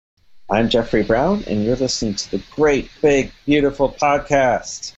I'm Jeffrey Brown, and you're listening to the Great Big Beautiful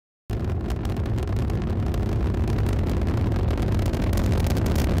Podcast.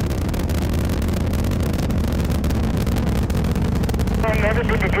 Have you ever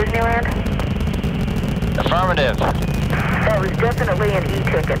been to Disneyland? Affirmative. That was definitely an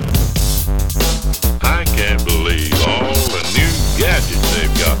e-ticket. I can't believe all the new gadgets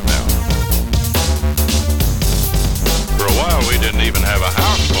they've got now. For a while, we didn't even have a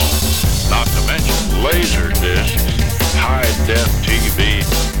house phone, not to mention laser discs, high-def TV.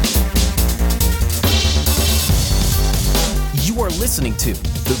 You are listening to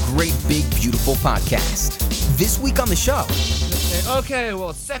the Great Big Beautiful Podcast. This week on the show. Okay,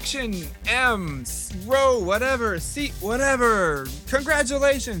 well, section M, row, whatever, seat, whatever.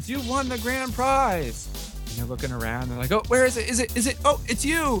 Congratulations, you've won the grand prize. And they're looking around. They're like, oh, where is it? Is it? Oh, it's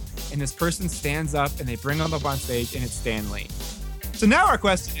you. And this person stands up and they bring them up on stage and it's Stan Lee. So now our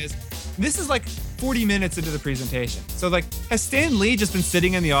question is, this is like 40 minutes into the presentation. So like, has Stan Lee just been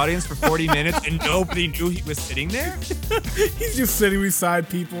sitting in the audience for 40 minutes and nobody knew he was sitting there? He's just sitting beside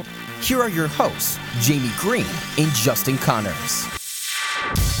people. Here are your hosts, Jamie Green and Justin Connors.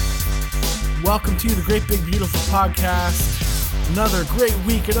 Welcome to the Great Big Beautiful Podcast. Another great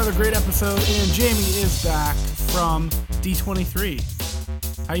week, another great episode, and Jamie is back from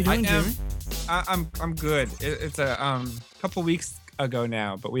D23. How you doing, Jamie? I'm good. It's a couple weeks ago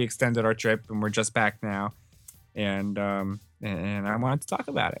now, but we extended our trip and we're just back now, and I wanted to talk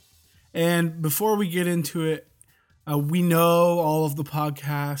about it. And before we get into it, we know all of the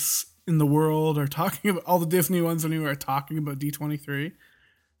podcasts in the world are talking about, all the Disney ones anyway are talking about D23.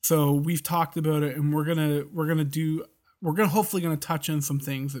 So we've talked about it, and we're hopefully gonna touch on some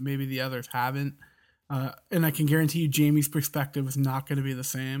things that maybe the others haven't. And I can guarantee you, Jamie's perspective is not going to be the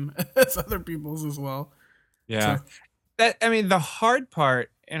same as other people's as well. Yeah. So, the hard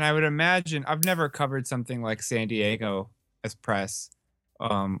part, and I would imagine I've never covered something like San Diego as press,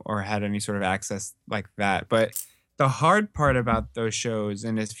 or had any sort of access like that. But the hard part about those shows,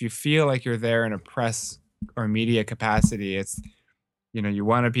 and if you feel like you're there in a press or media capacity, it's, you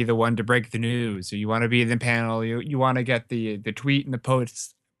want to be the one to break the news, or you want to be in the panel, you want to get the tweet and the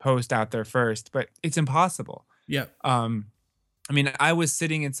post out there first, but it's impossible. yeah. I was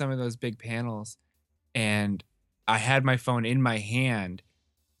sitting in some of those big panels, and I had my phone in my hand,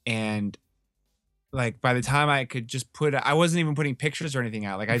 and like by the time I could just I wasn't even putting pictures or anything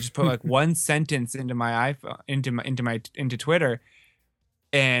out. Like I just put like one sentence into my iPhone, into Twitter,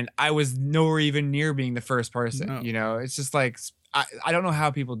 and I was nowhere even near being the first person. No. It's just like I don't know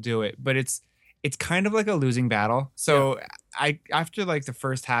how people do it, but it's kind of like a losing battle. So yeah. After like the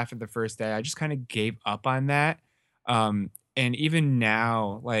first half of the first day, I just kind of gave up on that. And even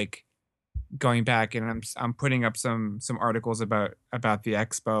now, like going back and I'm putting up some articles about the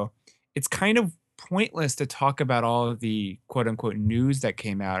expo. It's kind of pointless to talk about all of the quote unquote news that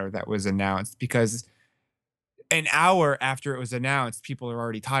came out or that was announced, because an hour after it was announced, people are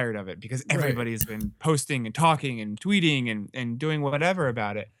already tired of it because everybody's been posting and talking and tweeting and doing whatever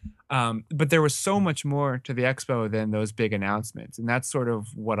about it. But there was so much more to the expo than those big announcements. And that's sort of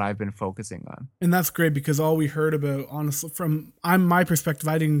what I've been focusing on. And that's great, because all we heard about, honestly, from my perspective,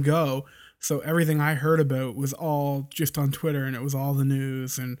 I didn't go. So everything I heard about was all just on Twitter, and it was all the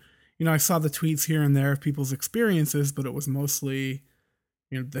news. And, I saw the tweets here and there of people's experiences, but it was mostly,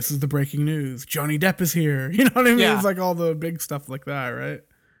 this is the breaking news. Johnny Depp is here. You know what I mean? Yeah. It's like all the big stuff like that, right?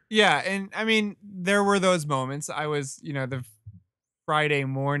 Yeah. And there were those moments. I was, the Friday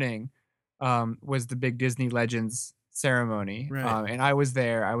morning was the big Disney Legends ceremony. Right. And I was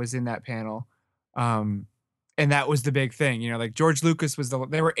there. I was in that panel. And that was the big thing. Like George Lucas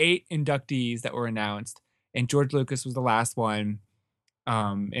there were 8 inductees that were announced, and George Lucas was the last one.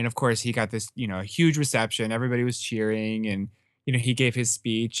 And of course he got this, a huge reception. Everybody was cheering, and, he gave his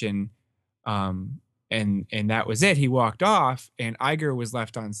speech, and that was it. He walked off, and Iger was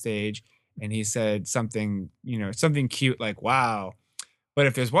left on stage, and he said something cute like, "Wow, but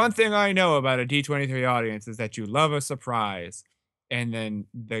if there's one thing I know about a D23 audience is that you love a surprise." And then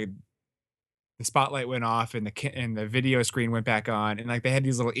the spotlight went off, and the video screen went back on, and like they had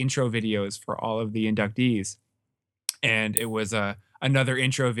these little intro videos for all of the inductees, and it was another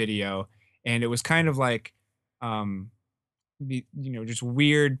intro video, and it was kind of like just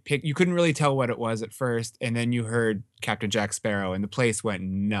weird you couldn't really tell what it was at first, and then you heard Captain Jack Sparrow, and the place went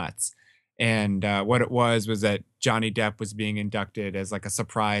nuts. And what it was that Johnny Depp was being inducted as like a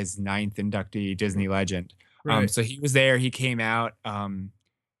surprise 9th inductee Disney legend. Right. So he was there. He came out.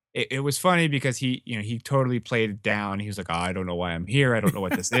 It was funny because he totally played it down. He was like, "Oh, I don't know why I'm here. I don't know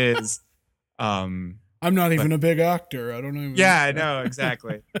what this is." I'm not But even a big actor. I don't even. yeah, I know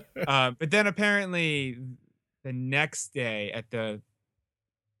exactly. But then apparently the next day at the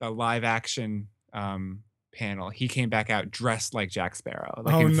live action panel, he came back out dressed like Jack Sparrow,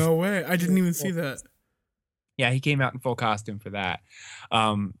 like Oh, in no way. I didn't even see full that. yeah, he came out in full costume for that.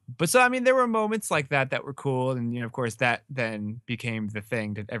 But so I mean, there were moments like that were cool, and of course, that then became the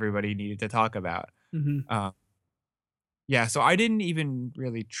thing that everybody needed to talk about. Hmm. Uh, yeah, so I didn't even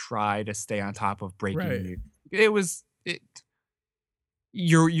really try to stay on top of breaking Right. news. It was it.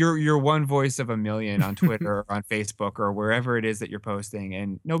 You're one voice of a million on Twitter or on Facebook or wherever it is that you're posting,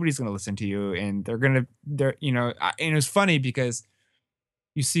 and nobody's gonna listen to you, and and it was funny because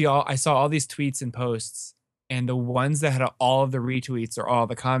I saw all these tweets and posts, and the ones that had all of the retweets or all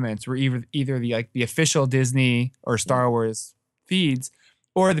the comments were either the official Disney or Star Wars feeds,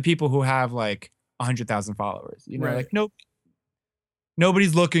 or the people who have like 100,000 followers. Right. Like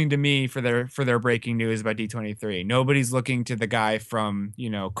nobody's looking to me for their breaking news about D23. Nobody's looking to the guy from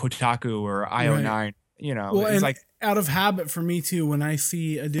Kotaku or Right. IO9. Well, It's and like out of habit for me too, when I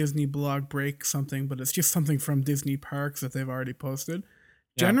see a Disney blog break something, but it's just something from Disney parks that they've already posted,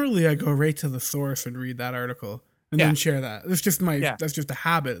 yeah, generally I go right to the source and read that article and yeah, then share that. yeah. That's just a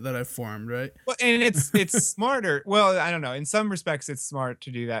habit that I've formed, right? Well, and it's smarter. Well, I don't know. In some respects, it's smart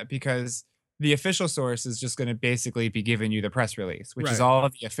to do that because the official source is just going to basically be giving you the press release, which is Right. all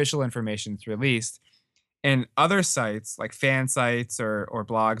of the official information that's released. And other sites like fan sites or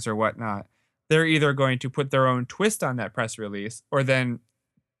blogs or whatnot, they're either going to put their own twist on that press release, or they're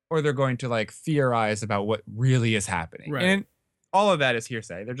going to like theorize about what really is happening. Right. And all of that is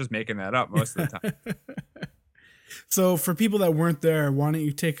hearsay. They're just making that up most of the time. So for people that weren't there, why don't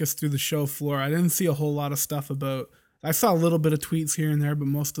you take us through the show floor? I didn't see a whole lot of stuff about. I saw a little bit of tweets here and there, but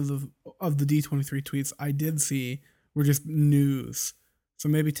most of the D23 tweets I did see were just news. So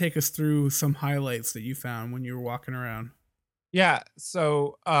maybe take us through some highlights that you found when you were walking around. Yeah.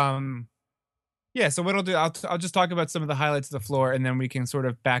 So what I'll do, I'll just talk about some of the highlights of the floor, and then we can sort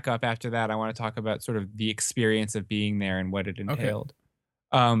of back up after that. I want to talk about sort of the experience of being there and what it Okay. entailed.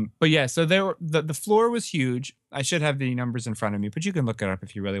 But yeah, so the floor was huge. I should have the numbers in front of me, but you can look it up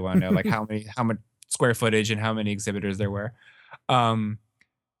if you really want to know, like how much square footage and how many exhibitors there were. Um,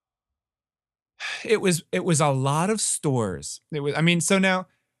 it was a lot of stores. So now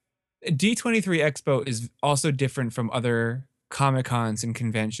D23 Expo is also different from other Comic Cons and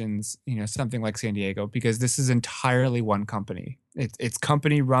conventions, something like San Diego, because this is entirely one company. It's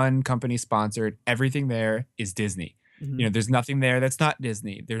company run, company sponsored. Everything there is Disney. Mhm. There's nothing there that's not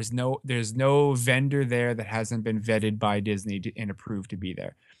Disney. There's no vendor there that hasn't been vetted by Disney and approved to be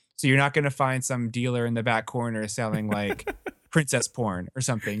there. So you're not going to find some dealer in the back corner selling like princess porn or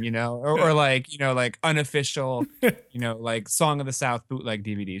something, or like unofficial, like Song of the South bootleg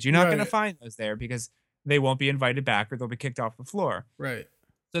DVDs. You're not going to Right. find those there because they won't be invited back or they'll be kicked off the floor. Right.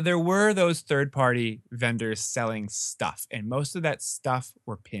 So there were those third-party vendors selling stuff, and most of that stuff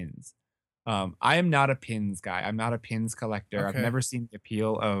were pins. I am not a pins guy. I'm not a pins collector. I've Okay. never seen the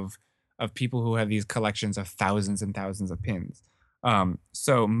appeal of people who have these collections of thousands and thousands of pins.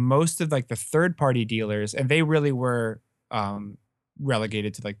 So most of like the third-party dealers, and they really were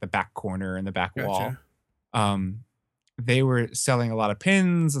relegated to like the back corner and the back wall. Gotcha. They were selling a lot of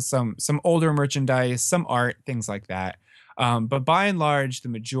pins, some older merchandise, some art, things like that. But by and large, the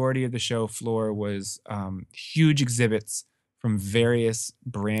majority of the show floor was huge exhibits from various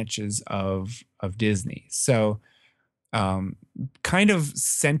branches of Disney. So kind of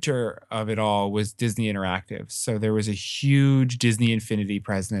center of it all was Disney Interactive. So there was a huge Disney Infinity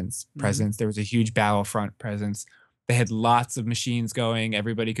presence. There was a huge Battlefront presence. They had lots of machines going.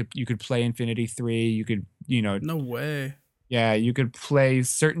 You could play Infinity 3. You could, No way. yeah, you could play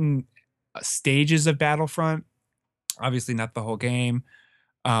certain stages of Battlefront. Obviously not the whole game.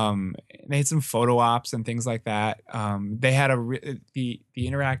 They had some photo ops and things like that. They had the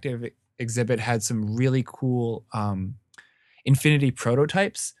interactive exhibit had some really cool Infinity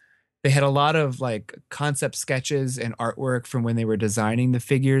prototypes. They had a lot of like concept sketches and artwork from when they were designing the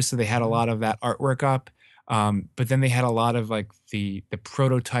figures. So they had a lot of that artwork up. But then they had a lot of like the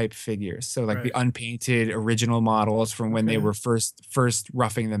prototype figures. So like the Right. unpainted original models from when they Okay. were first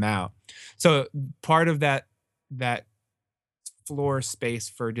roughing them out. So part of that floor space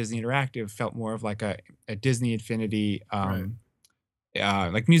for Disney Interactive felt more of like a Disney Infinity Right.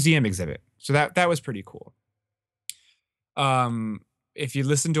 like museum exhibit. So that was pretty cool. If you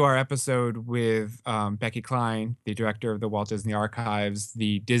listen to our episode with Becky Klein, the director of the Walt Disney Archives,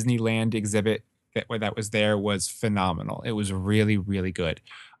 the Disneyland exhibit that was there was phenomenal. It was really, really good.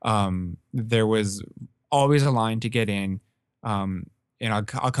 There was always a line to get in. and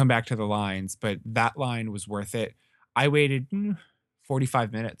I'll come back to the lines, but that line was worth it. I waited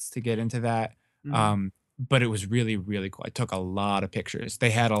 45 minutes to get into that. Mhm. But it was really, really cool. I took a lot of pictures.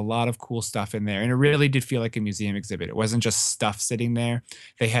 They had a lot of cool stuff in there, and it really did feel like a museum exhibit. It wasn't just stuff sitting there.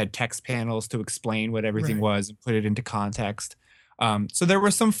 They had text panels to explain what everything Right. was and put it into context. So there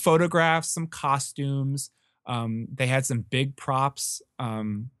were some photographs, some costumes. They had some big props.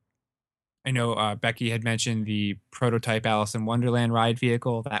 I know Becky had mentioned the prototype Alice in Wonderland ride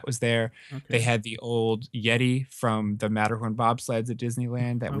vehicle that was there. They Okay. had the old Yeti from the Matterhorn bobsleds at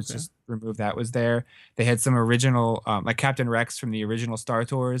Disneyland that was Okay. just removed. That was there. They had some original, like Captain Rex from the original Star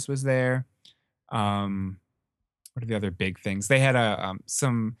Tours was there. Um, what are the other big things? They had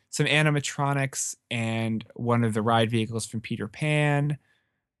some animatronics and one of the ride vehicles from Peter Pan.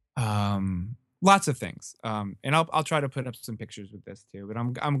 Lots of things. And I'll try to put up some pictures with this too, but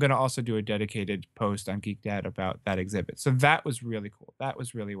I'm gonna also do a dedicated post on Geek Dad about that exhibit. So that was really cool. That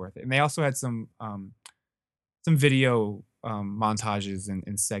was really worth it. And they also had some video montages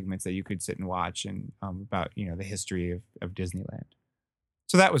and segments that you could sit and watch and about the history of Disneyland.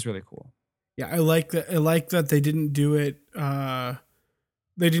 So that was really cool. Yeah, I like that. I like that they didn't do it.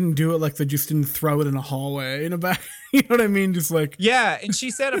 They didn't do it like they just didn't throw it in a hallway in a back. You know what I mean? Just like Yeah, and she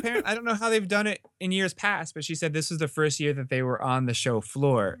said apparently I don't know how they've done it in years past, but she said this was the first year that they were on the show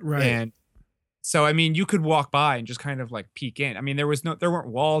floor. right. And so I mean, you could walk by and just kind of like peek in. I mean, there weren't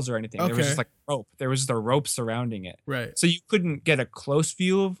walls or anything. There was just Okay. like rope. There was just a rope surrounding it. Right. So you couldn't get a close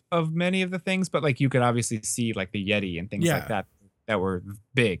view of many of the things, but like you could obviously see like the Yeti and things like Yeah. that were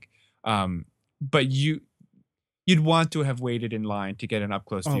big. But you'd want to have waited in line to get an up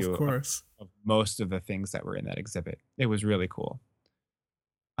close Oh, of view course. of most of the things that were in that exhibit. It was really cool.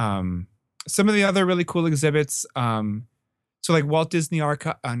 Some of the other really cool exhibits, so like Walt Disney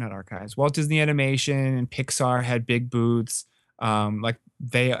not archives, Walt Disney Animation and Pixar had big booths. Like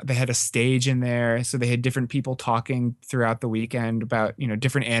they had a stage in there, so they had different people talking throughout the weekend about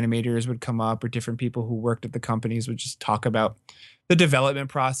different animators would come up or different people who worked at the companies would just talk about the development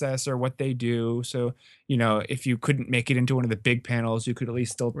process or what they do. So if you couldn't make it into one of the big panels, you could at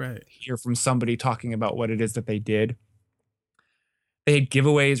least still Right. hear from somebody talking about what it is that they did. They had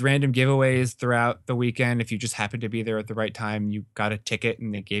giveaways, random giveaways throughout the weekend. If you just happened to be there at the right time, you got a ticket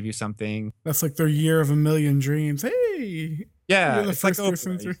and they gave you something. That's like their year of a million dreams. Hey, Yeah, you're the it's like first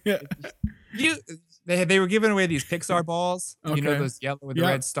person Oprah. through. Yeah. You they were giving away these Pixar balls, Okay. those yellow with the Yeah.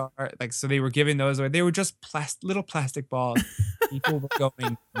 red star. Like so they were giving those away. They were just little plastic balls. People were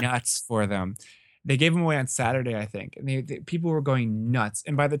going nuts for them. They gave them away on Saturday, I think, and people were going nuts.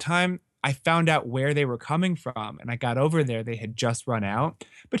 And by the time I found out where they were coming from and I got over there, they had just run out.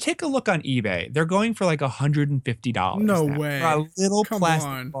 But take a look on eBay. They're going for like $150 No now way. for a little Come plastic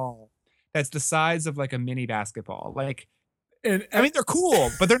on. ball that's the size of like a mini basketball. Like, And I mean, they're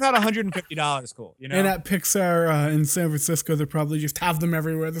cool, but they're not $150 cool, and at Pixar in San Francisco, they probably just have them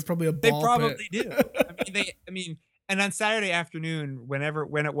everywhere. There's probably a They ball probably pit. do. I mean, and on Saturday afternoon, when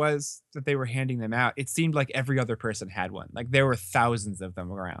it was that they were handing them out, it seemed like every other person had one. Like there were thousands of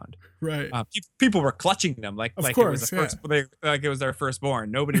them around. Right. People were clutching them like Of it was course, the first, like it was their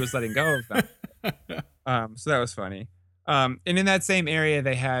firstborn. Nobody was letting go of them. So that was funny. And in that same area,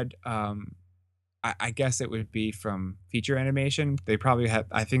 they had, I guess it would be from feature animation. They probably had,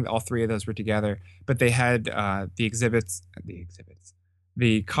 I think all three of those were together, but they had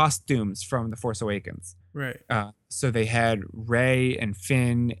the costumes from The Force Awakens. Right. So they had Rey and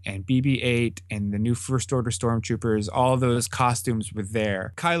Finn and BB-8 and the new First Order Stormtroopers. All those costumes were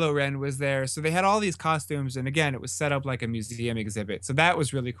there. Kylo Ren was there. So they had all these costumes. And again, it was set up like a museum exhibit. So that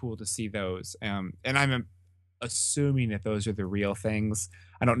was really cool to see those. And I'm assuming that those are the real things.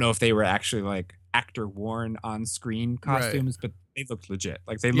 I don't know if they were actually like actor worn on screen costumes, but they looked legit.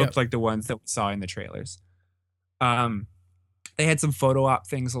 Like they looked like the ones that we saw in the trailers. They had some photo op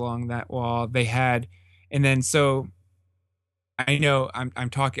things along that wall. They had, and then so I know I'm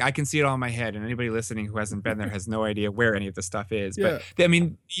talking, I can see it all in my head, and anybody listening who hasn't been there has no idea where any of this stuff is. Yeah. But I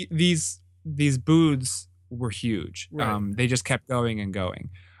mean, these booths were huge. Right. They just kept going and going.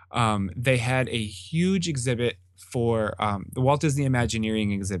 They had a huge exhibit for the Walt Disney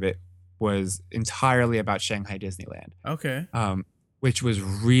Imagineering exhibit was entirely about Shanghai Disneyland, Okay. which was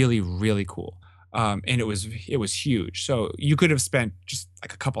really, really cool. And it was huge. So you could have spent just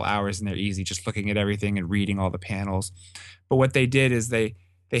like a couple hours in there easy, just looking at everything and reading all the panels. But what they did is they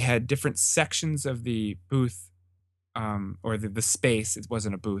had different sections of the booth, or the space. It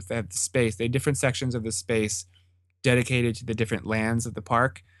wasn't a booth. They had the space. They had different sections of the space dedicated to the different lands of the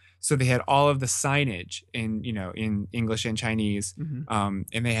park. So they had all of the signage in English and Chinese, Mhm.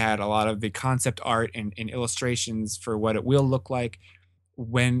 and they had a lot of the concept art and illustrations for what it will look like.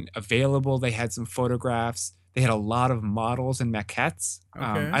 when available, they had some photographs. They had a lot of models and maquettes.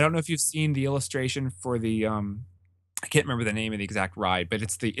 Okay. I don't know if you've seen the illustration for the I can't remember the name of the exact ride, but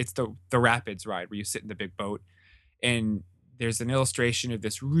it's the rapids ride where you sit in the big boat, and there's an illustration of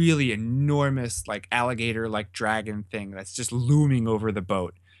this really enormous like alligator like dragon thing that's just looming over the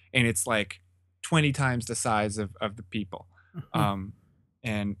boat, and it's like 20 times the size of the people. Um,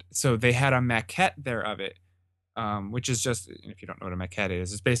 and so they had a maquette there of it, which is just, if you don't know what a maquette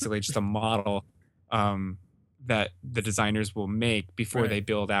is, it's basically just a model that the designers will make before they Right.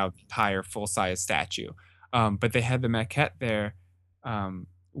 build out the entire full size statue. But they had the maquette there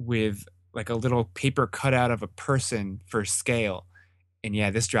with like a little paper cutout of a person for scale. And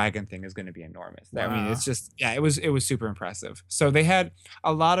yeah, this dragon thing is going to be enormous. I mean, Wow. it's just, yeah, it was super impressive. So they had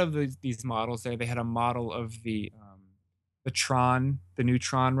a lot of these models there. They had a model of the Tron, the new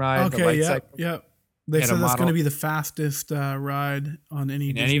Tron ride, the Okay. light Yep. cycle. Yep. They They had a said that's going to model be the fastest ride on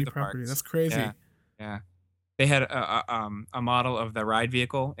any in any Disney of the property. That's parks. crazy. Yeah, yeah. They had a model of the ride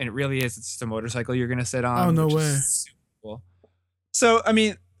vehicle, and it really is. It's just a motorcycle you're gonna sit Oh, on, no which is way. super cool. So, I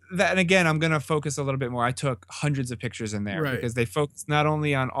mean, that, and again, I'm gonna focus a little bit more. I took hundreds of pictures in there Right. because they focused not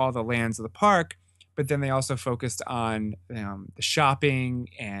only on all the lands of the park, but then they also focused on the shopping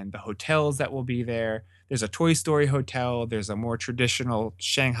and the hotels that will be there. There's a Toy Story hotel. There's a more traditional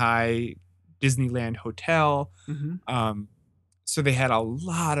Shanghai Disneyland hotel. Hmm. Um, so they had a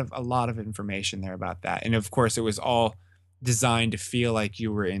lot of information there about that, and of course, it was all designed to feel like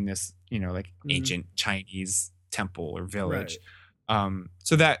you were in this, like Hmm. ancient Chinese temple or Right. village.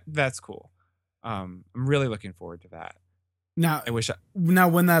 So that's cool. I'm really looking forward to that. Now, I wish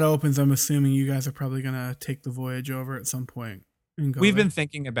when that opens, I'm assuming you guys are probably going to take the voyage over at some point and go we've there. been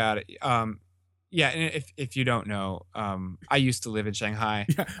thinking about it. Yeah, and if you don't know, I used to live in Shanghai.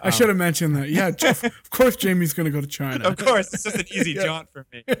 Yeah, I should Um, have mentioned that. Yeah, of course, Jamie's going to go to China. of course, it's just an easy Yeah. jaunt for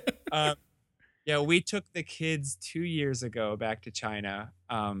me. Um, Yeah, we took the kids 2 years ago back to China,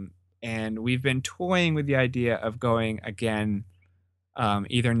 and we've been toying with the idea of going again,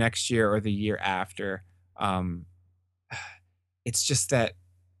 either next year or the year after. Um, it's just that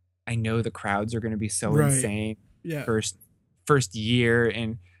I know the crowds are going to be so Right. insane Yeah. first first year,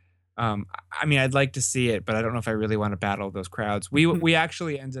 and I mean, I'd like to see it, but I don't know if I really want to battle those crowds. We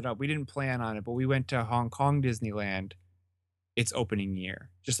actually ended up, we didn't plan on it, but we went to Hong Kong Disneyland its opening year,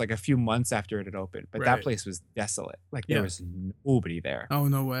 just like a few months after it had opened. But that Right. place was desolate. Like there Yeah. was nobody there. Oh,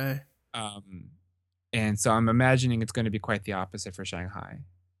 no way. Um, and so I'm imagining it's going to be quite the opposite for Shanghai.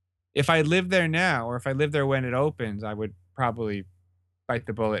 If I lived there now, or if I lived there when it opens, I would probably bite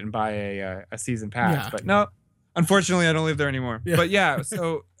the bullet and buy a season pass. Yeah. But no, unfortunately, I don't live there anymore. Yeah. But yeah,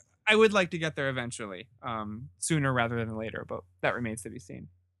 so I would like to get there eventually, sooner rather than later. But that remains to be seen.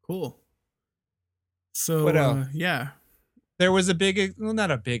 Cool. So, What else? yeah. There was a big, well,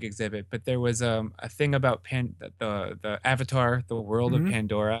 not a big exhibit, but there was a thing about the Avatar, the World of Hmm.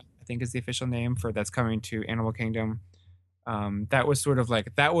 Pandora, I think is the official name for that's coming to Animal Kingdom. That was sort of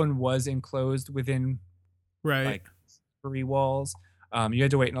like that one was enclosed within Right. like 3 walls. You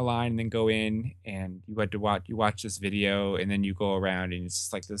had to wait in a line and then go in, and you had to watch this video, and then you go around, and it's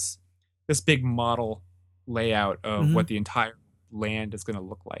just like this big model layout of Hmm. what the entire land is going to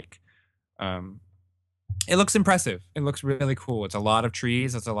look like. Um, it looks impressive. It looks really cool. It's a lot of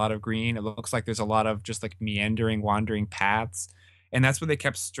trees. It's a lot of green. It looks like there's a lot of just like meandering, wandering paths. And that's what they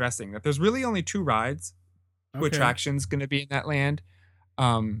kept stressing, that there's really only 2 rides, 2 Okay. attractions going to be in that land.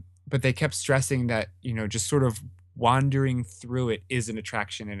 But they kept stressing that, just sort of wandering through it is an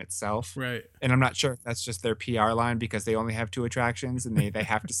attraction in itself. Right. And I'm not sure if that's just their PR line because they only have 2 attractions and they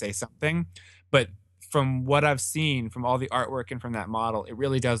have to say something. But from what I've seen, from all the artwork and from that model, it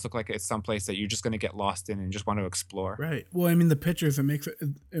really does look like it's someplace that you're just going to get lost in and just want to explore. Right. Well, I mean, the pictures, it makes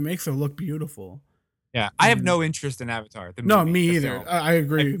it look beautiful. Yeah, I have And no interest in Avatar, the no, movie, me the either. film. I I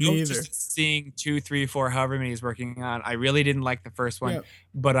agree. have no Me either. interest in seeing 2, 3, 4, however many he's working on. I really didn't like the first one, Yeah.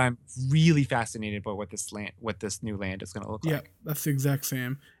 but I'm really fascinated by what this new land is going to look Yeah, like. that's the exact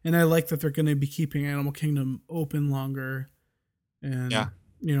same. And I like that they're going to be keeping Animal Kingdom open longer. And Yeah.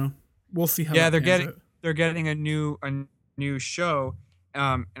 we'll see how Yeah, that pans out. they're getting a new show,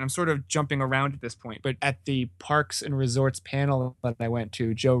 and I'm sort of jumping around at this point. But at the Parks and Resorts panel that I went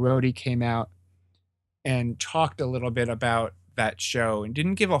to, Joe Rohde came out and talked a little bit about that show and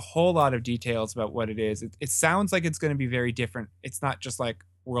didn't give a whole lot of details about what it is. It sounds like it's going to be very different. It's not just like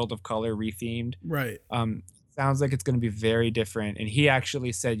World of Color rethemed. Right. Sounds like it's going to be very different. And he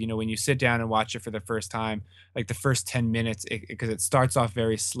actually said, when you sit down and watch it for the first time, like the first 10 minutes, because it starts off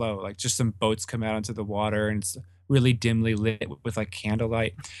very slow, like just some boats come out onto the water and it's really dimly lit with like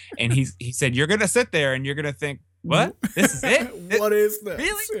candlelight. And he said, you're going to sit there and you're going to think, what? This is it? What is this?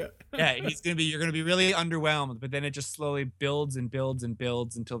 Really? Yeah. Yeah, you're gonna be really underwhelmed, but then it just slowly builds and builds and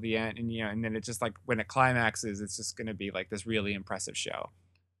builds until the end, and and then it's just like when it climaxes, it's just gonna be like this really impressive show.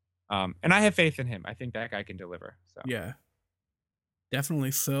 And I have faith in him. I think that guy can deliver. So Yeah.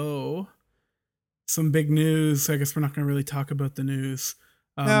 Definitely. So, some big news. I guess we're not going to really talk about the news.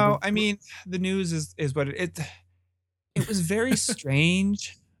 no, But I mean the news is what it was very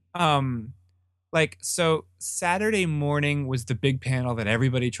strange. Like so Saturday morning was the big panel that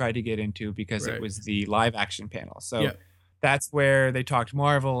everybody tried to get into because it Right. was the live action panel. So Yeah. that's where they talked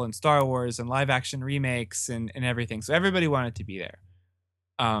Marvel and Star Wars and live action remakes and everything. So everybody wanted to be there.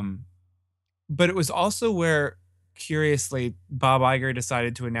 But it was also where, curiously, Bob Iger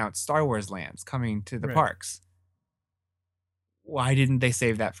decided to announce Star Wars lands coming to the Right. parks. Why didn't they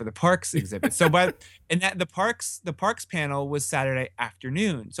save that for the parks exhibit? And that the parks panel was Saturday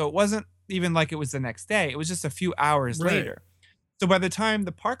afternoon. So it wasn't even like it was the next day. It was just a few hours Right. later. So by the time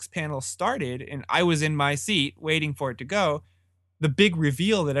the parks panel started and I was in my seat waiting for it to go, the big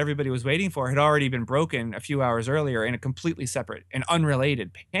reveal that everybody was waiting for had already been broken a few hours earlier in a completely separate and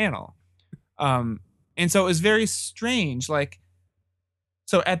unrelated panel. And so it was very strange. Like,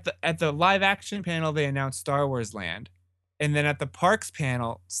 so at the live action panel, they announced Star Wars Land. And then at the parks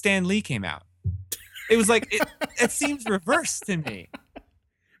panel, Stan Lee came out. It was like, it seems reversed to me.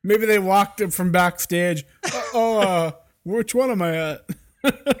 Maybe they walked up from backstage. Which one am I at?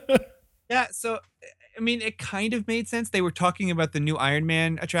 Yeah. So, I mean, it kind of made sense. They were talking about the new Iron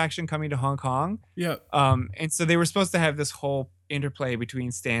Man attraction coming to Hong Kong. Yeah. And so they were supposed to have this whole interplay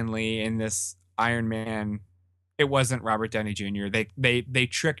between Stan Lee and this Iron Man. It wasn't Robert Downey Jr. They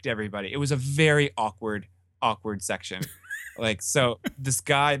tricked everybody. It was a very awkward section. Like, so this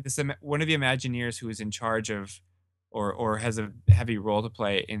guy, one of the Imagineers who is in charge of, or has a heavy role to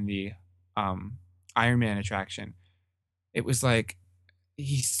play in the Iron Man attraction. It was like,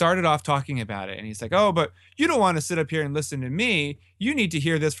 he started off talking about it and he's like, oh, but you don't want to sit up here and listen to me. You need to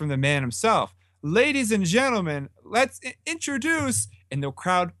hear this from the man himself. Ladies and gentlemen, let's introduce. And the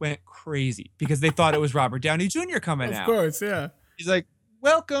crowd went crazy because they thought it was Robert Downey Jr. coming out. Of course, yeah. He's like,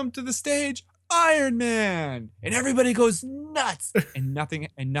 welcome to the stage, Iron Man. And everybody goes nuts and nothing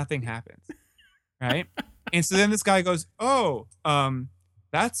happens. Right. And so then this guy goes, oh,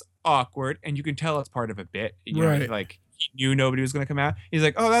 that's awkward. And you can tell it's part of a bit. You know, Right. like, he knew nobody was going to come out. He's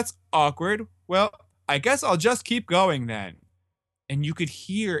like, oh, that's awkward. Well, I guess I'll just keep going then. And you could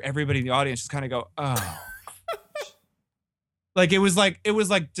hear everybody in the audience just kind of go, oh. Like, it was like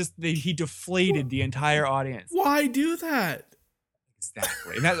just he deflated the entire audience. Why do that?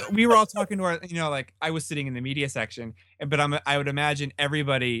 Exactly. And we were all talking to our, like, I was sitting in the media section, but I would imagine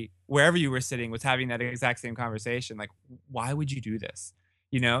everybody, wherever you were sitting, was having that exact same conversation. Like, why would you do this?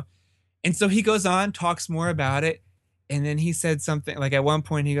 And so he goes on, talks more about it. And then he said something like, at one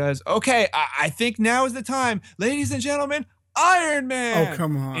point he goes, okay, I think now is the time, ladies and gentlemen, Iron Man. Oh,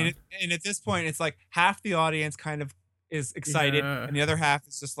 come on. And at this point, it's like half the audience kind of is excited, Yeah. and the other half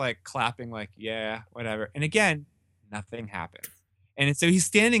is just like clapping, like, yeah, whatever. And again, nothing happens. And so he's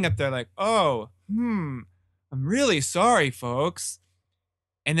standing up there like, oh, I'm really sorry, folks.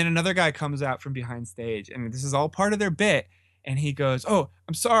 And then another guy comes out from behind stage, and this is all part of their bit. And he goes, oh,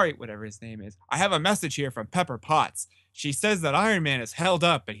 I'm sorry, whatever his name is. I have a message here from Pepper Potts. She says that Iron Man is held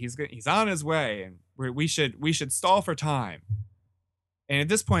up, but he's on his way, and we should stall for time. And at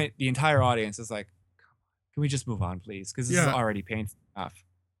this point, the entire audience is like, can we just move on, please? Because this is already painful enough.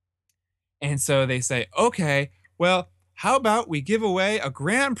 And so they say, okay, well, how about we give away a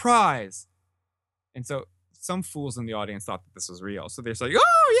grand prize? And so some fools in the audience thought that this was real. So they're like,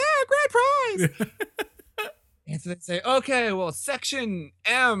 oh, yeah, grand prize. And so they say, okay, well, section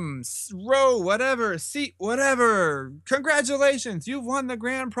M, row, whatever, seat, whatever. Congratulations, you've won the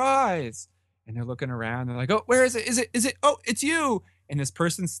grand prize. And they're looking around. They're like, oh, where is it? Is it? Oh, it's you. And this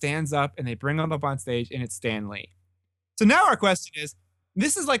person stands up and they bring him up on stage, and it's Stan Lee. So now our question is,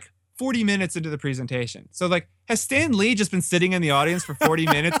 this is like 40 minutes into the presentation. So, like, has Stan Lee just been sitting in the audience for 40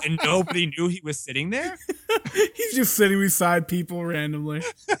 minutes and nobody knew he was sitting there? He's just sitting beside people randomly.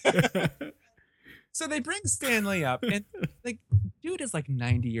 So they bring Stan Lee up, and like, dude is like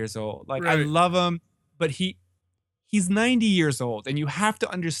 90 years old. Like, I Right. love him, but he's 90 years old, and you have to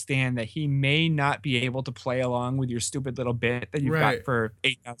understand that he may not be able to play along with your stupid little bit that you've Right. got for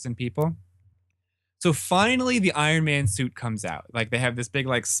 8,000 people. So finally, the Iron Man suit comes out. Like, they have this big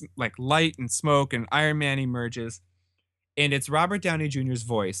like light and smoke, and Iron Man emerges, and it's Robert Downey Jr.'s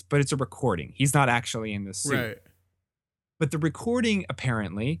voice, but it's a recording. He's not actually in the suit. Right. But the recording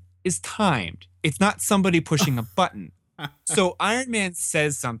apparently is timed. It's not somebody pushing a button. So Iron Man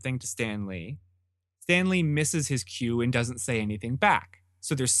says something to Stan Lee. Stan Lee misses his cue and doesn't say anything back.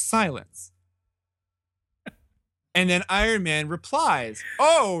 So there's silence. And then Iron Man replies,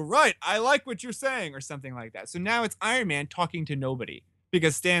 "Oh, right, I like what you're saying," or something like that. So now it's Iron Man talking to nobody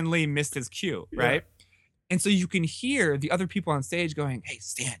because Stan Lee missed his cue, right? Yeah. And so you can hear the other people on stage going, "Hey,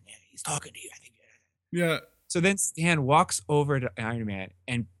 Stan, man, he's talking to you, I think." Yeah. So then Stan walks over to Iron Man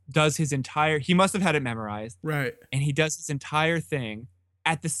and does his entire, he must have had it memorized. Right. And he does his entire thing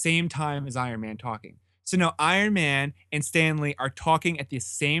at the same time as Iron Man talking. So now Iron Man and Stan Lee are talking at the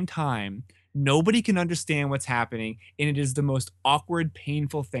same time. Nobody can understand what's happening, and it is the most awkward,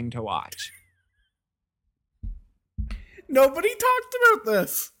 painful thing to watch. Nobody talked about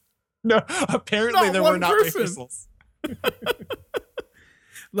this. No, apparently there were not rehearsals.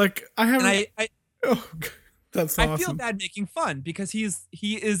 Like I haven't. Oh, that's awesome. I feel bad making fun because he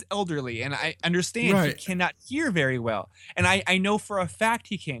is elderly, and I understand he cannot hear very well. And I know for a fact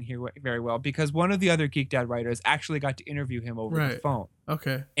he can't hear very well because one of the other Geek Dad writers actually got to interview him over the phone.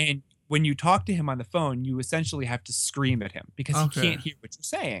 Okay. And when you talk to him on the phone, you essentially have to scream at him because he can't hear what you're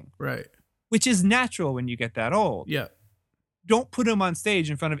saying. Right. Which is natural when you get that old. Yeah. Don't put him on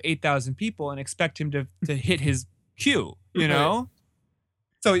stage in front of 8,000 people and expect him to hit his cue, you know?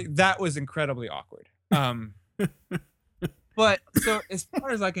 So that was incredibly awkward. But so as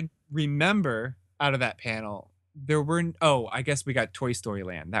far as I can remember out of that panel, there were I guess we got Toy Story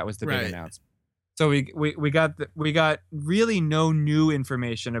Land. That was the big announcement. So we got really no new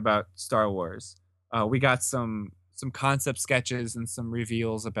information about Star Wars. We got some concept sketches and some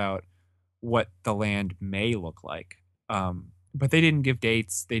reveals about what the land may look like. But they didn't give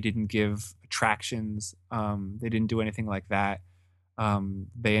dates. They didn't give attractions. They didn't do anything like that.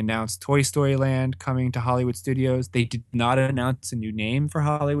 They announced Toy Story Land coming to Hollywood Studios. They did not announce a new name for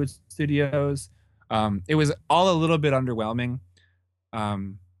Hollywood Studios. It was all a little bit underwhelming.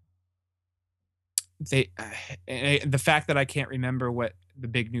 The fact that I can't remember what the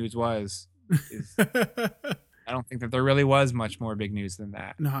big news was is I don't think that there really was much more big news than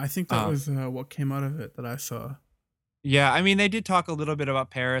that. No, I think that was what came out of it that I saw. Yeah, I mean, they did talk a little bit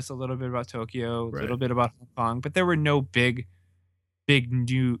about Paris, a little bit about Tokyo, a little bit about Hong Kong, but there were no big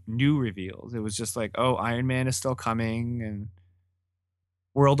new reveals. It was just like, oh, Iron Man is still coming, and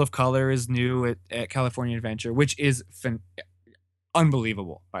World of Color is new at California Adventure, which is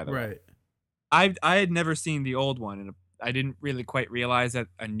unbelievable, by the way. I had never seen the old one, and I didn't really quite realize that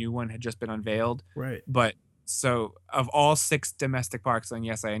a new one had just been unveiled. Right. But so of all 6 domestic parks, and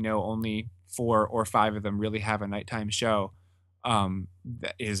yes, I know only 4 or 5 of them really have a nighttime show,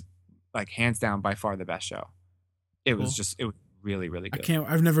 that is like hands down by far the best show. It was really, really good.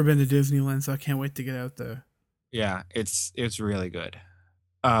 I've never been to Disneyland, so I can't wait to get out there. Yeah, it's really good.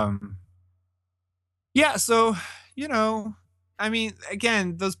 Yeah, so, you know, I mean,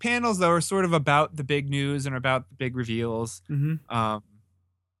 again, those panels though are sort of about the big news and about the big reveals. Mm-hmm.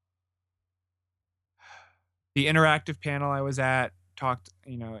 The interactive panel I was at talked,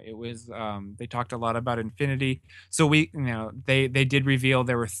 you know, it was they talked a lot about Infinity. So they did reveal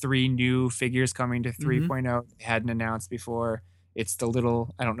there were 3 new figures coming to 3.0 they hadn't announced before. It's the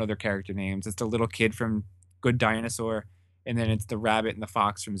little, I don't know their character names. It's the little kid from Good Dinosaur, and then it's the rabbit and the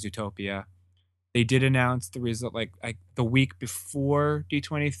fox from Zootopia. They did announce the result like the week before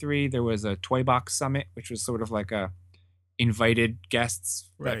D23 there was a Toy Box Summit, which was sort of like a invited guests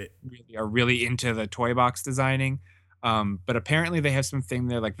that really are really into the toy box designing. But apparently they have something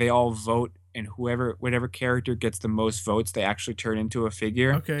there, like they all vote, and whatever character gets the most votes, they actually turn into a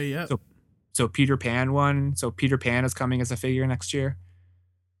figure. Okay, yeah. So Peter Pan won. So Peter Pan is coming as a figure next year.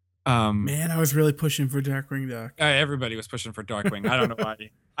 Man, I was really pushing for Darkwing Duck. Everybody was pushing for Darkwing. I don't know why.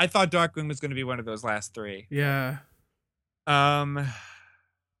 I thought Darkwing was going to be one of those last 3. Yeah.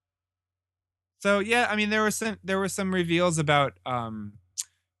 So yeah, I mean there were some reveals about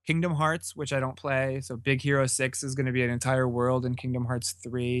Kingdom Hearts, which I don't play. So Big Hero 6 is going to be an entire world in Kingdom Hearts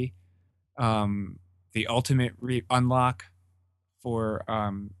 3. The ultimate unlock for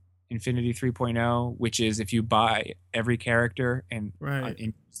Infinity 3.0, which is if you buy every character and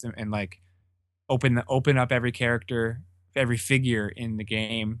like open up every character, every figure in the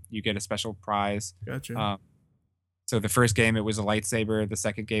game, you get a special prize. Gotcha. So the first game it was a lightsaber, the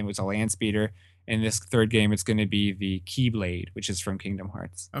second game was a land speeder, and this third game it's going to be the Keyblade, which is from Kingdom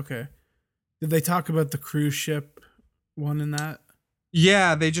Hearts. Okay. Did they talk about the cruise ship one in that?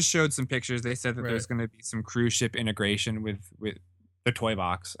 Yeah, they just showed some pictures. They said that there's going to be some cruise ship integration with the toy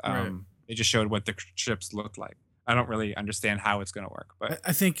box. They just showed what the ships looked like. I don't really understand how it's going to work, but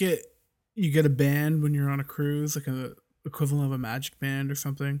I think you get a band when you're on a cruise, like a equivalent of a magic band or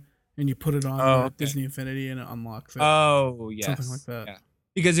something, and you put it on Disney Infinity and it unlocks it. Oh, yes. Something like that. Yeah.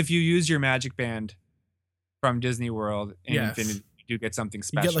 Because if you use your magic band from Disney World in Yes. Infinity, you do get something You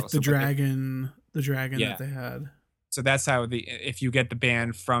special. get like the dragon that they had. So that's how if you get the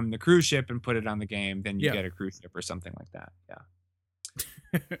band from the cruise ship and put it on the game, then you Yeah. get a cruise ship or something like that. Yeah.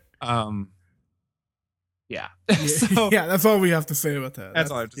 Yeah. So, yeah, that's all we have to say about that. That's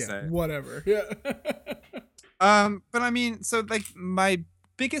all I have to say. Whatever. Yeah. But I mean, so like my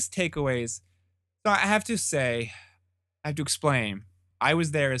biggest takeaways, so I have to explain, I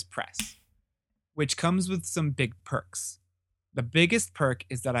was there as press, which comes with some big perks. The biggest perk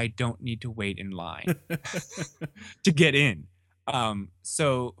is that I don't need to wait in line to get in.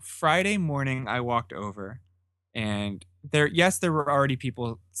 So Friday morning I walked over and there were already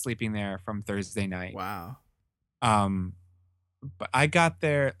people sleeping there from Thursday night. Wow. But I got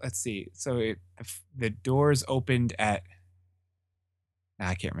there, let's see. So the doors opened at,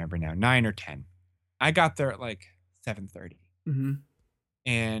 I can't remember now, 9 or 10. I got there at like 7:30. Mm-hmm.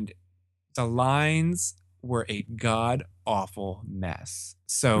 And the lines were a god awful mess.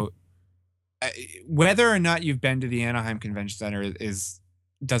 So whether or not you've been to the Anaheim Convention Center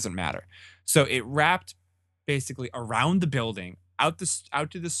doesn't matter. So it wrapped basically around the building, out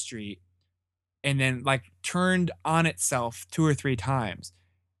to the street, and then like turned on itself 2 or 3 times.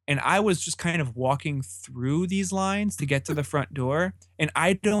 And I was just kind of walking through these lines to get to the front door. And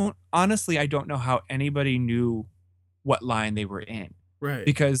I don't know how anybody knew what line they were in. Right.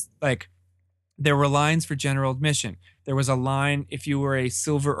 Because like there were lines for general admission. There was a line if you were a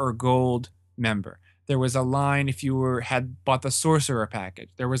silver or gold member. There was a line if you had bought the Sorcerer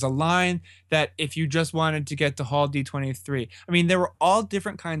package. There was a line that if you just wanted to get to Hall D23. I mean, there were all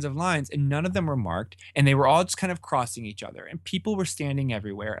different kinds of lines and none of them were marked and they were all just kind of crossing each other and people were standing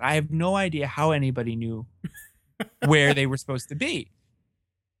everywhere. And I have no idea how anybody knew where they were supposed to be.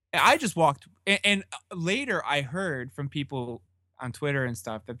 And I just walked and later I heard from people on Twitter and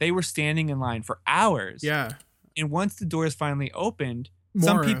stuff that they were standing in line for hours. Yeah. And once the doors finally opened, More,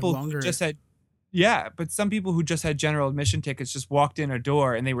 some people longer. just had but some people who just had general admission tickets just walked in a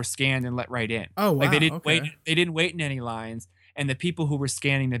door and they were scanned and let right in. Oh, wow. Like they didn't okay. wait. They didn't wait in any lines, and the people who were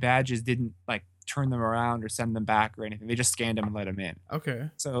scanning the badges didn't like turn them around or send them back or anything. They just scanned them and let them in.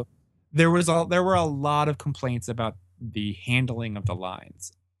 Okay. So there were a lot of complaints about the handling of the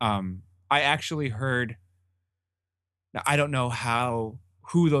lines. I actually heard. Now, I don't know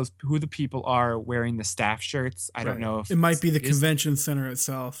who the people are wearing the staff shirts. I don't know if it might be the convention center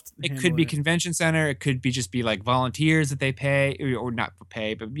itself. It could be convention center. It could be just be like volunteers that they pay or not for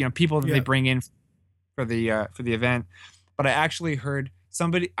pay, but people that they bring in for the event. But I actually heard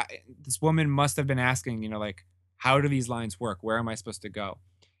this woman must have been asking, like, how do these lines work? Where am I supposed to go?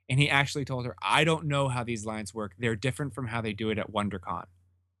 And he actually told her, I don't know how these lines work. They're different from how they do it at WonderCon.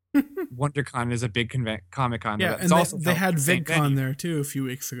 WonderCon is a big Comic-Con. Yeah, and they had VidCon there too a few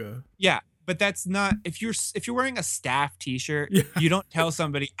weeks ago. Yeah, but that's not if you're wearing a staff T-shirt, you don't tell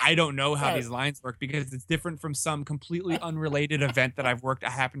somebody I don't know how these lines work because it's different from some completely unrelated event that I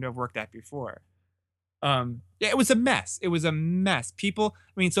happen to have worked at before. It was a mess. It was a mess. People,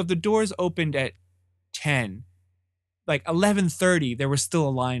 so if the doors opened at 10, like 11:30, there was still a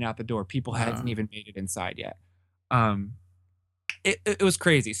line out the door. People hadn't even made it inside yet. It was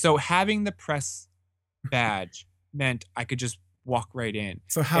crazy. So having the press badge meant I could just walk right in.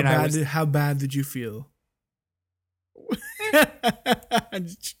 So how bad did you feel?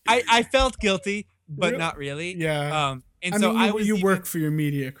 I felt guilty, but not really. Yeah. And so you work for your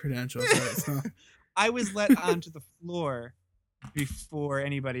media credentials, right? So. I was let onto the floor before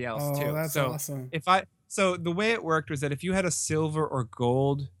anybody else too. That's awesome. So the way it worked was that if you had a silver or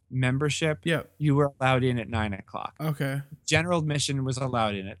gold membership, yep, you were allowed in at 9:00. Okay. General admission was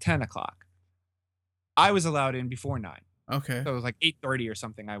allowed in at 10:00. I was allowed in before 9. Okay. So it was like 8:30 or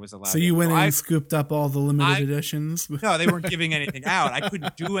something. I was allowed. So you went in and scooped up all the limited editions. No, they weren't giving anything out. I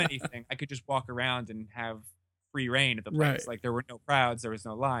couldn't do anything. I could just walk around and have free reign at the place. Right. Like there were no crowds, there was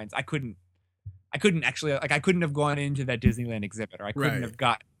no lines. I couldn't actually I couldn't have gone into that Disneyland exhibit, or I couldn't have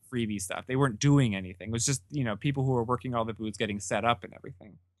got freebie stuff. They weren't doing anything. It was just people who were working all the booths getting set up and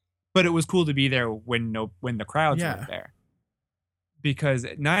everything. But it was cool to be there when the crowds weren't there. Because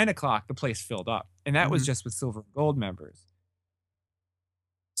at 9:00 the place filled up. And that was just with silver and gold members.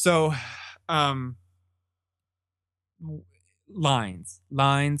 So lines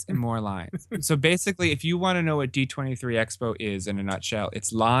and more lines. So basically, if you want to know what D23 Expo is in a nutshell,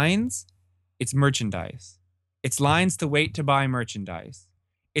 it's lines, it's merchandise. It's lines to wait to buy merchandise.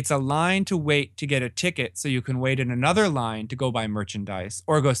 It's a line to wait to get a ticket so you can wait in another line to go buy merchandise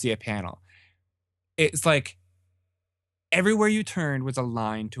or go see a panel. It's like everywhere you turned was a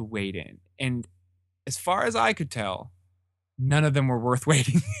line to wait in. And as far as I could tell, none of them were worth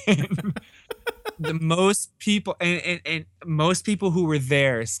waiting in. the most people and most people who were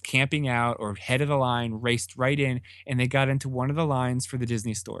there camping out or head of the line raced right in, and they got into one of the lines for the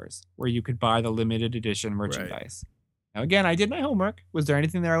Disney stores where you could buy the limited edition merchandise. Now, again, I did my homework. Was there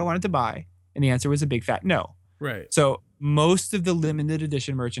anything there I wanted to buy? And the answer was a big fat no. Right. So most of the limited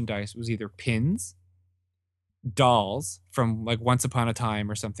edition merchandise was either pins, dolls from like Once Upon a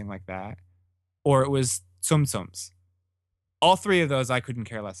Time or something like that, or it was Tsum Tsums. All three of those I couldn't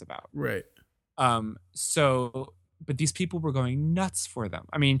care less about. Right. But these people were going nuts for them.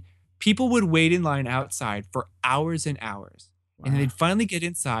 I mean, people would wait in line outside for hours and hours. Wow. And then they'd finally get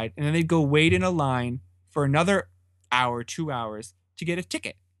inside, and then they'd go wait in a line for another hour, 2 hours to get a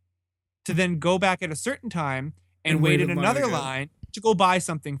ticket, to then go back at a certain time and wait in another line to go buy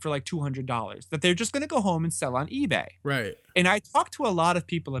something for like $200 that they're just going to go home and sell on eBay. Right. And I talked to a lot of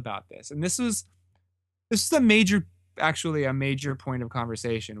people about this, and this is a major point of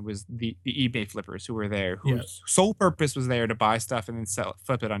conversation was the eBay flippers who were there, whose sole purpose was there to buy stuff and then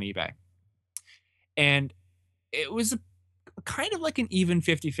flip it on eBay. And it was kind of like an even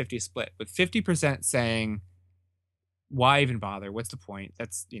 50-50 split, with 50% saying, why even bother? What's the point?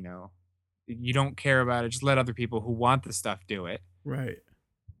 That's, you don't care about it. Just let other people who want the stuff do it. Right.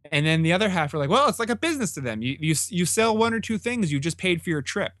 And then the other half are like, well, it's like a business to them. You sell one or two things. You just paid for your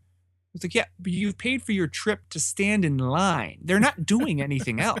trip. It's like, yeah, but you've paid for your trip to stand in line. They're not doing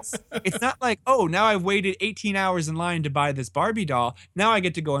anything else. It's not like, oh, now I've waited 18 hours in line to buy this Barbie doll. Now I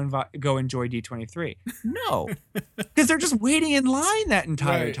get to go enjoy D23. No, because they're just waiting in line that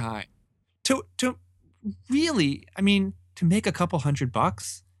entire time. To really, I mean, to make a couple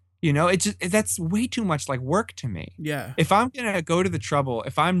 $100, that's way too much like work to me. Yeah. If I'm going to go to the trouble,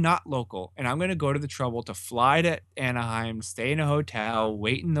 if I'm not local and I'm going to go to the trouble to fly to Anaheim, stay in a hotel,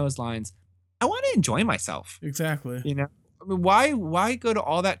 wait in those lines, I want to enjoy myself. Exactly. I mean, why go to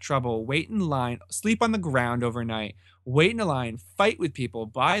all that trouble, wait in line, sleep on the ground overnight, wait in a line, fight with people,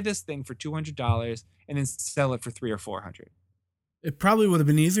 buy this thing for $200 and then sell it for $300 or $400? It probably would have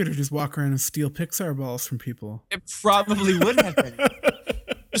been easier to just walk around and steal Pixar balls from people. It probably would have been.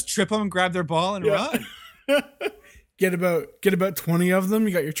 Just trip them and grab their ball and run. Get about 20 of them.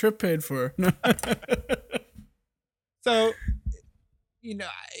 You got your trip paid for. So,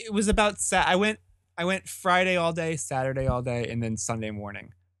 it was about I went Friday all day, Saturday all day, and then Sunday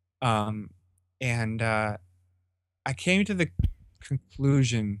morning. And I came to the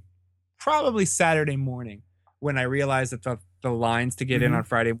conclusion probably Saturday morning when I realized that the lines to get in on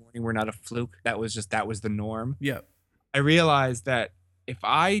Friday morning were not a fluke. That was the norm. Yeah. I realized that if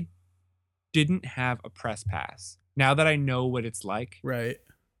I didn't have a press pass, now that I know what it's like, right,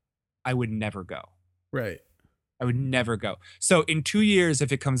 I would never go. Right. I would never go. So in 2 years,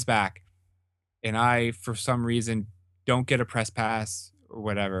 if it comes back and I, for some reason, don't get a press pass or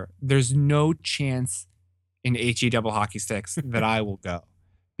whatever, there's no chance in HE double hockey sticks that I will go,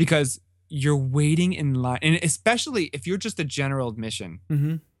 because you're waiting in line. And especially if you're just a general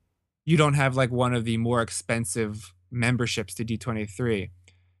admission, you don't have like one of the more expensive memberships to D23,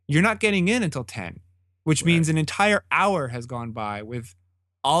 you're not getting in until 10, which means an entire hour has gone by with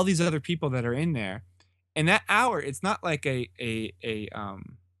all these other people that are in there. And that hour, it's not like a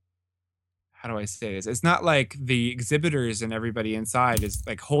how do I say this? It's not like the exhibitors and everybody inside is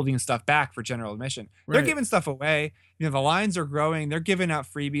like holding stuff back for general admission. They're giving stuff away. The lines are growing. They're giving out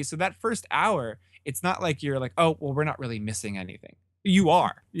freebies. So that first hour, it's not like you're like, oh, well, we're not really missing anything. You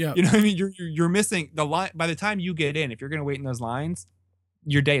are. Yeah. You know what I mean? You're missing the line. By the time you get in, if you're going to wait in those lines,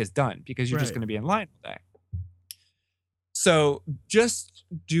 your day is done because you're just going to be in line all day. So just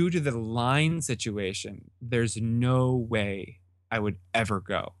due to the line situation, there's no way I would ever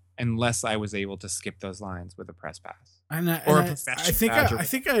go unless I was able to skip those lines with a press pass. I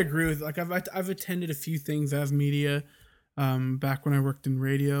think I agree with, like, I've attended a few things as media back when I worked in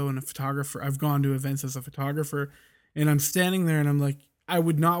radio and a photographer. I've gone to events as a photographer, and I'm standing there and I'm like, I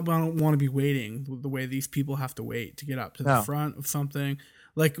would not want to be waiting the way these people have to wait to get up to the front of something.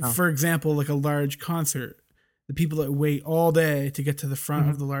 Like, for example, like a large concert. The people that wait all day to get to the front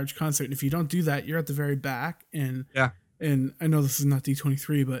of the large concert. And if you don't do that, you're at the very back. And I know this is not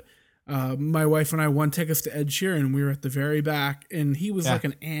D23, but my wife and I won tickets to Ed Sheeran. We were at the very back, and he was like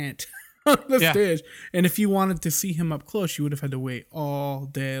an ant on the stage. And if you wanted to see him up close, you would have had to wait all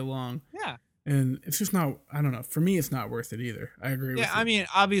day long. Yeah. And it's just not, I don't know. For me, it's not worth it either. I agree with you. Yeah, I mean,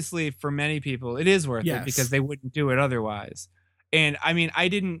 obviously, for many people, it is worth it because they wouldn't do it otherwise. And I mean,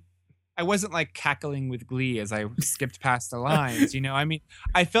 I wasn't like cackling with glee as I skipped past the lines, I mean,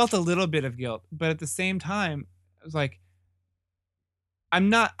 I felt a little bit of guilt, but at the same time, I was like, I'm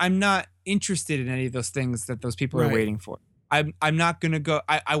not interested in any of those things that those people are waiting for. I'm not gonna go.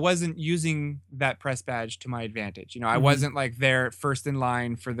 I wasn't using that press badge to my advantage. I Mhm. wasn't like there first in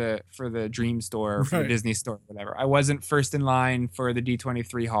line for the Dream store or for the Right. Disney store or whatever. I wasn't first in line for the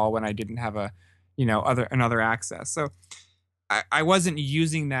D23 hall when I didn't have another access. So I wasn't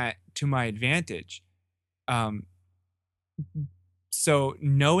using that to my advantage. Um, so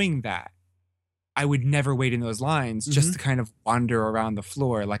knowing that, I would never wait in those lines just Mhm. to kind of wander around the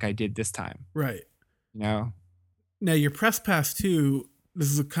floor like I did this time. Right. You know? Now your press pass too.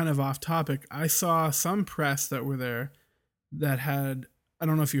 This is a kind of off topic. I saw some press that were there that had. I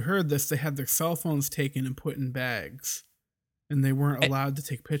don't know if you heard this. They had their cell phones taken and put in bags, and they weren't allowed to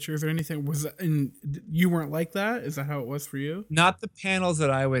take pictures or anything. Was that, and you weren't like that? Is that how it was for you? Not the panels that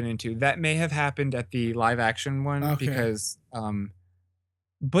I went into. That may have happened at the live action one Okay.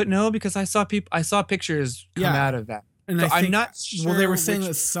 but no, because I saw pictures come Yeah. out of that. And So I I'm think, not well, they sure were saying which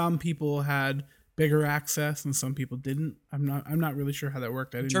that some people had bigger access and some people didn't. I'm not really sure how that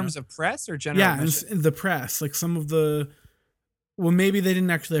worked. I in didn't terms know. of press or general Yeah, and admission? in the press, like some of the, well, maybe they didn't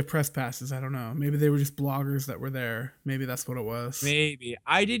actually have press passes. I don't know. Maybe they were just bloggers that were there. Maybe that's what it was. Maybe.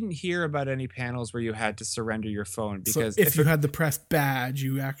 I didn't hear about any panels where you had to surrender your phone So because if you had the press badge,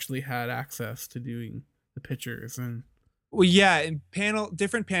 you actually had access to doing the pictures and well, yeah, and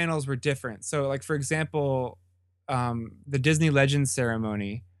different panels were different. So, like for example, the Disney Legends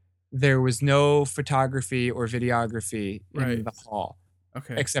ceremony, there was no photography or videography right. in the hall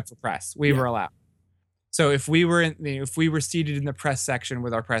Okay. except for press. We Yeah. were allowed. So if we were seated in the press section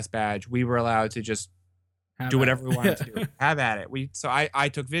with our press badge, we were allowed to just Have do at whatever we wanted to it. do. Have at it. I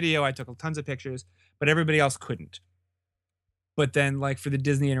took video, I took tons of pictures, but everybody else couldn't. But then like for the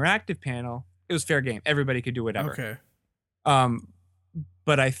Disney Interactive panel, it was fair game. Everybody could do whatever. Okay.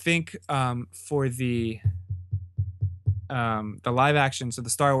 But I think for the live action, so the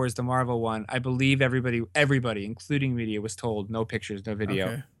Star Wars, the Marvel one, I believe everybody, including media, was told no pictures, no video.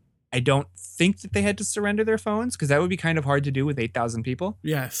 Okay. I don't think that they had to surrender their phones because that would be kind of hard to do with 8,000 people.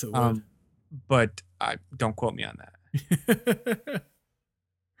 Yes, it would. But don't quote me on that.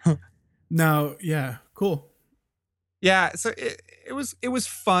 No, yeah, cool. Yeah, so it was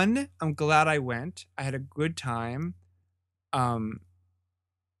fun. I'm glad I went. I had a good time. I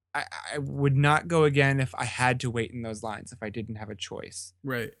would not go again if I had to wait in those lines, if I didn't have a choice.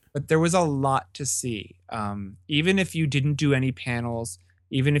 Right. But there was a lot to see. Even if you didn't do any panels,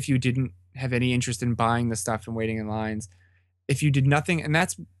 even if you didn't have any interest in buying the stuff and waiting in lines, if you did nothing, and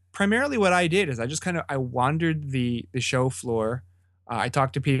that's primarily what I did, is I just I wandered the show floor. I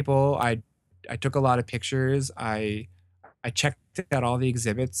talked to people. I took a lot of pictures. I checked out all the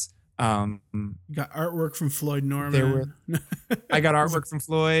exhibits. You got artwork from Floyd Norman. I got artwork from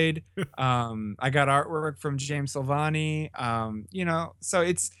Floyd. I got artwork from James Silvani. So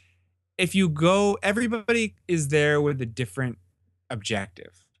it's, if you go, everybody is there with a different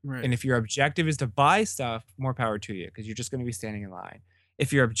objective. Right. And if your objective is to buy stuff, more power to you, because you're just going to be standing in line.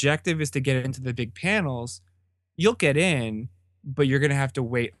 If your objective is to get into the big panels, you'll get in, but you're going to have to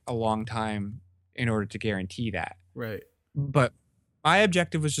wait a long time in order to guarantee that. Right. But my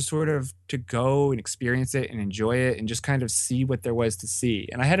objective was just sort of to go and experience it and enjoy it and just kind of see what there was to see.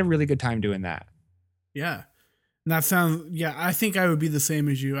 And I had a really good time doing that. Yeah. And that sounds, yeah, I think I would be the same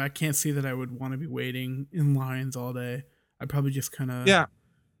as you. I can't see that I would want to be waiting in lines all day. I'd probably just kind of, Yeah.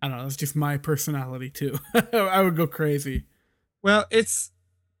 I don't know, it's just my personality too. I would go crazy. Well,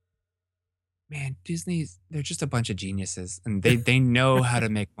 man, they're just a bunch of geniuses and they know how to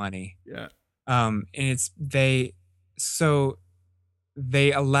make money. Yeah. And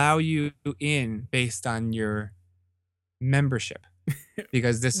they allow you in based on your membership,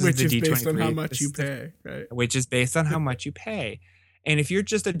 because this is Which the is D23, based on how much you pay, right? which is based on how much you pay. And if you're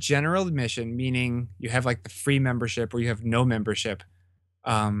just a general admission, meaning you have like the free membership or you have no membership,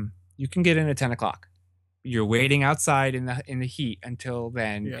 you can get in at 10 o'clock. You're waiting outside in the heat until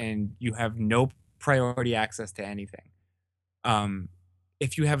then, Yeah. and you have no priority access to anything.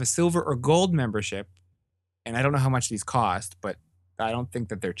 If you have a silver or gold membership, and I don't know how much these cost, but I don't think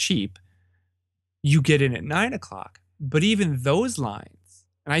that they're cheap, you get in at 9 o'clock. But even those lines,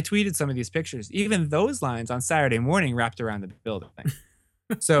 and I tweeted some of these pictures, even those lines on Saturday morning wrapped around the building.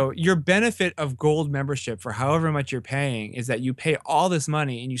 So your benefit of gold membership for however much you're paying is that you pay all this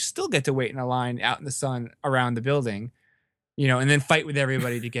money and you still get to wait in a line out in the sun around the building, and then fight with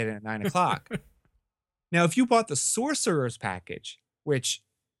everybody to get in at 9 o'clock. Now, if you bought the Sorcerer's package, which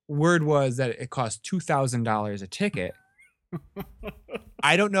word was that it cost $2,000 a ticket,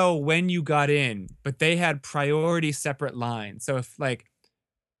 I don't know when you got in, but they had priority separate lines. So if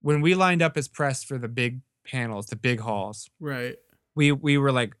when we lined up as press for the big panels, the big halls, Right. we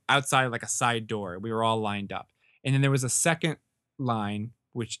were like outside like a side door. We were all lined up. And then there was a second line,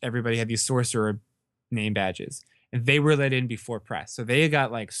 which everybody had these sorcerer name badges. And they were let in before press. So they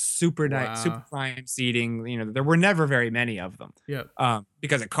got like super nice, super prime seating. You know, there were never very many of them.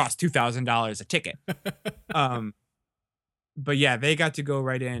 Because it cost $2,000 a ticket. But yeah, they got to go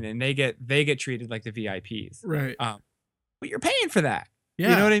right in, and they get treated like the VIPs. Right. But you're paying for that.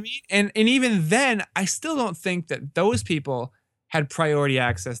 Yeah. You know what I mean? And even then, I still don't think that those people had priority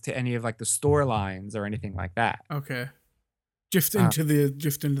access to any of like the store lines or anything like that. Okay. Just into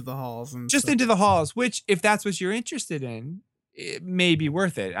the halls and just stuff. into the halls, which if that's what you're interested in, it may be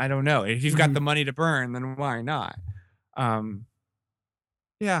worth it. I don't know. If you've got the money to burn, then why not?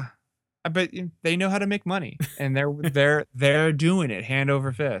 Yeah. But they know how to make money, and they're doing it hand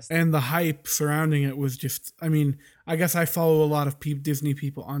over fist. And the hype surrounding it was just, I mean, I guess I follow a lot of Disney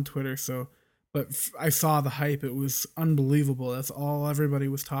people on Twitter, so, but I saw the hype. It was unbelievable. That's all everybody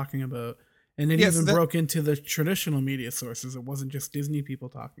was talking about. And it even broke into the traditional media sources. It wasn't just Disney people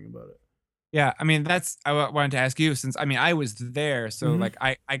talking about it. Yeah. I mean, I wanted to ask you, since, I mean, I was there. So like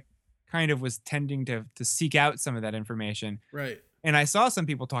I kind of was tending to seek out some of that information. Right. And I saw some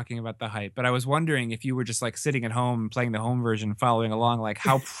people talking about the hype, but I was wondering if you were just like sitting at home playing the home version, following along, like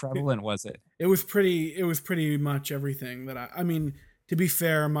how prevalent was it? It was pretty much everything that I mean, to be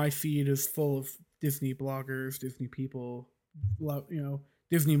fair, my feed is full of Disney bloggers, Disney people, you know,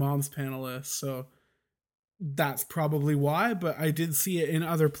 Disney Moms panelists. So that's probably why, but I did see it in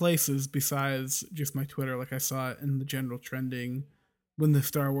other places besides just my Twitter. Like I saw it in the general trending when the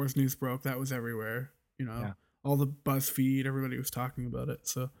Star Wars news broke. That was everywhere, you know. Yeah. All the BuzzFeed, everybody was talking about it.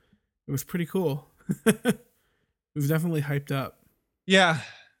 So it was pretty cool. It was definitely hyped up. Yeah.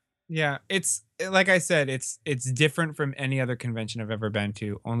 Yeah. It's like I said, it's different from any other convention I've ever been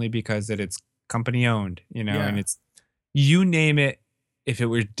to, only because it's company owned, you know, and it's, you name it. If it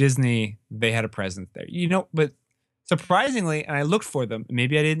were Disney, they had a presence there, you know, but surprisingly, and I looked for them,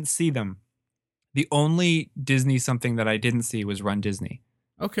 maybe I didn't see them. The only Disney something that I didn't see was Run Disney.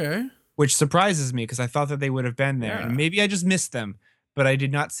 Okay. Which surprises me because I thought that they would have been there. And maybe I just missed them, but I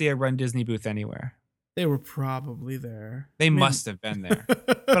did not see a Run Disney booth anywhere. They were probably there. They must have been there.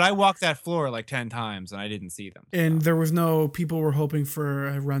 But I walked that floor like 10 times and I didn't see them. And there was people were hoping for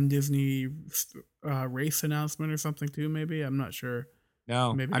a Run Disney race announcement or something too, maybe? I'm not sure.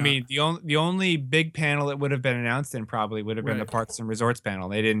 No. Maybe I mean, the only big panel that would have been announced in probably would have been the Parks and Resorts panel.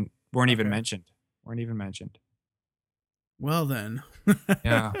 They weren't even mentioned. Well then.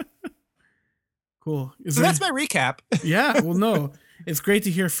 Yeah. Cool. So that's my recap. Yeah. Well, no, it's great to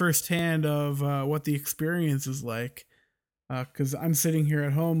hear firsthand of what the experience is like. Because I'm sitting here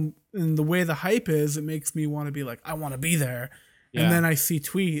at home, and the way the hype is, it makes me want to be like, I want to be there. Yeah. And then I see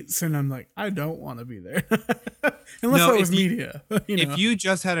tweets, and I'm like, I don't want to be there. Unless it was media. You know? If you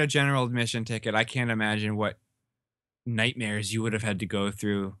just had a general admission ticket, I can't imagine what nightmares you would have had to go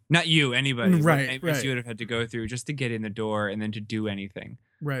through. Not you, anybody. Right. You would have had to go through just to get in the door and then to do anything.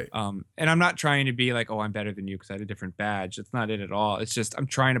 Right. And I'm not trying to be like, oh, I'm better than you because I had a different badge. That's not it at all. It's just I'm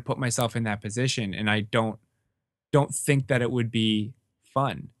trying to put myself in that position, and I don't think that it would be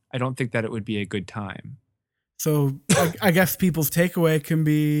fun. I don't think that it would be a good time. So I guess people's takeaway can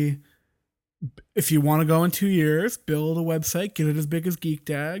be, if you want to go in 2 years, build a website, get it as big as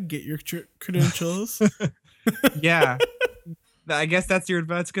GeekDad, get your credentials. Yeah. I guess that's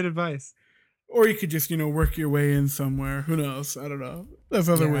good advice. Or you could just, work your way in somewhere. Who knows? I don't know. There's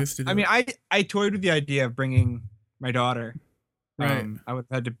other ways to do it. I mean, I toyed with the idea of bringing my daughter. Right. I would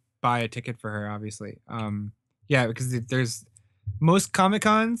have had to buy a ticket for her, obviously. Yeah, because there's most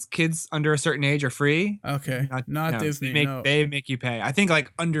Comic-Cons, kids under a certain age are free. Okay. Not Disney. They make you pay. I think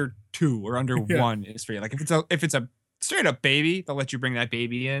like under 2 or under 1 is free. Like if it's a straight up baby, they'll let you bring that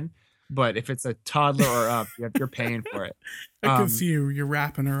baby in. But if it's a toddler or up, you're paying for it. I can see you're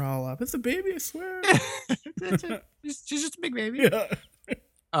wrapping her all up. It's a baby, I swear. She's just a big baby.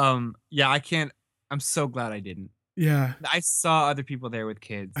 Yeah. Yeah, I can't. I'm so glad I didn't. Yeah. I saw other people there with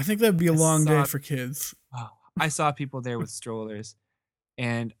kids. I think that'd be a long day for kids. I saw people there with strollers,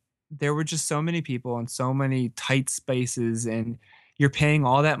 and there were just so many people and so many tight spaces, and you're paying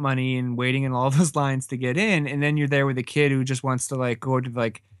all that money and waiting in all those lines to get in, and then you're there with a kid who just wants to like go to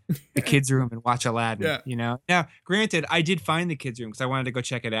like the kids room and watch Aladdin. Now granted, I did find the kids room because I wanted to go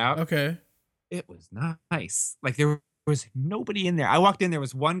check it out. Okay. It was nice. Like there was nobody in there. I walked in, there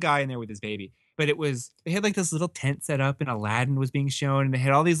was one guy in there with his baby, but they had like this little tent set up and Aladdin was being shown, and they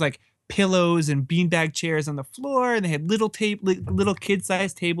had all these like pillows and beanbag chairs on the floor, and they had little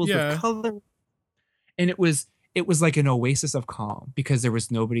kid-sized tables with color, and it was like an oasis of calm because there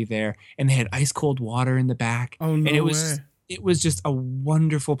was nobody there, and they had ice cold water in the back. Oh no and it way. it was just a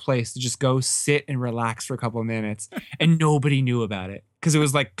wonderful place to just go sit and relax for a couple of minutes, and nobody knew about it because it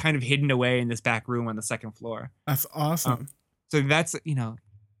was like kind of hidden away in this back room on the second floor. That's awesome. So that's,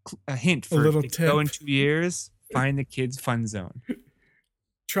 a hint for A little if you go in tip. 2 years, find the kids' fun zone.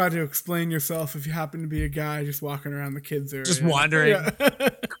 Try to explain yourself if you happen to be a guy just walking around the kids area. Just wandering, Yeah.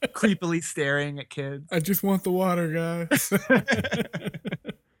 creepily staring at kids. I just want the water, guys.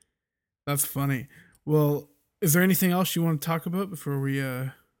 That's funny. Well, is there anything else you want to talk about before we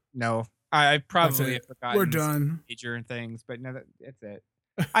No, I probably it. have forgotten. We're done. Major things, but no, that's it.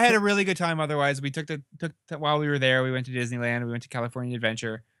 I had a really good time. Otherwise, we took while we were there. We went to Disneyland. We went to California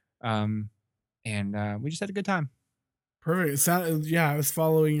Adventure, and we just had a good time. Perfect. It sounded, I was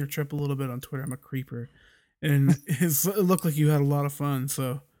following your trip a little bit on Twitter. I'm a creeper, and it looked like you had a lot of fun.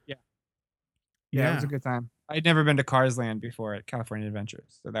 So Yeah, it was a good time. I'd never been to Cars Land before at California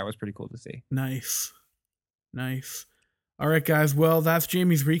Adventures, so that was pretty cool to see. Nice. All right, guys. Well, that's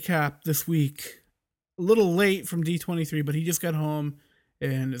Jamie's recap this week. A little late from D23, but he just got home,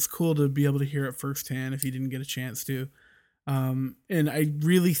 and it's cool to be able to hear it firsthand if you didn't get a chance to. And I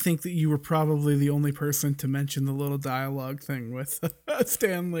really think that you were probably the only person to mention the little dialogue thing with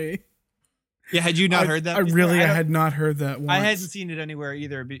Stan Lee. Yeah, had you not heard that? I had not heard that once. I hadn't seen it anywhere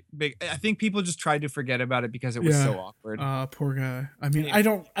either. I think people just tried to forget about it because it was so awkward. Poor guy. I mean, I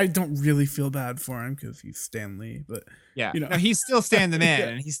don't really feel bad for him because he's Stan Lee, but yeah, no, he's still Stan the man,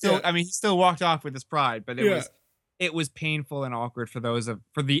 and he still walked off with his pride, but it was painful and awkward for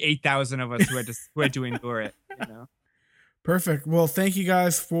the 8,000 of us who had to endure it. Perfect. Well, thank you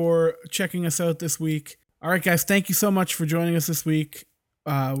guys for checking us out this week. All right, guys, thank you so much for joining us this week.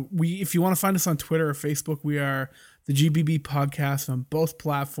 If you want to find us on Twitter or Facebook, we are the GBB Podcast on both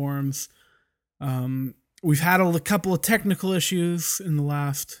platforms. We've had a couple of technical issues in the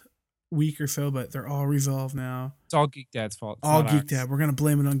last week or so, but they're all resolved now. It's all Geek Dad's fault. All Geek Dad. We're gonna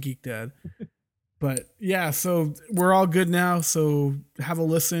blame it on Geek Dad. But yeah, so we're all good now. So have a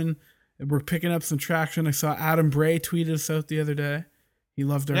listen. We're picking up some traction. I saw Adam Bray tweeted us out the other day. He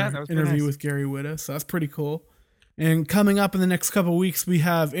loved our interview with Gary Whitta, so that's pretty cool. And coming up in the next couple of weeks, we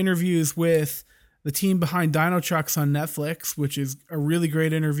have interviews with the team behind Dino Trucks on Netflix, which is a really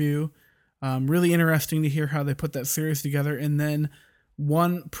great interview. Really interesting to hear how they put that series together. And then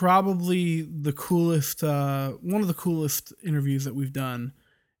one of the coolest interviews that we've done,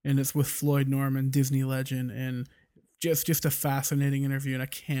 and it's with Floyd Norman, Disney legend, and just a fascinating interview. And I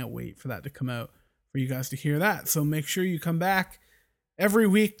can't wait for that to come out for you guys to hear that. So make sure you come back every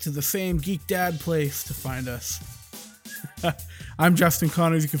week to the same Geek Dad place to find us. I'm Justin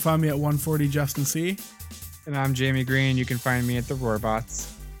Connors. You can find me at 140 Justin C. And I'm Jamie Green. You can find me at the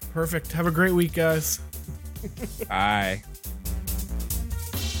Roarbots. Perfect. Have a great week, guys. Bye.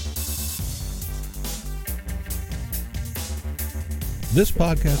 This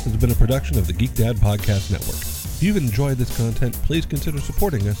podcast has been a production of the Geek Dad Podcast Network. If you've enjoyed this content, please consider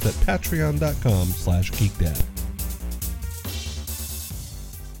supporting us at patreon.com/geekdad.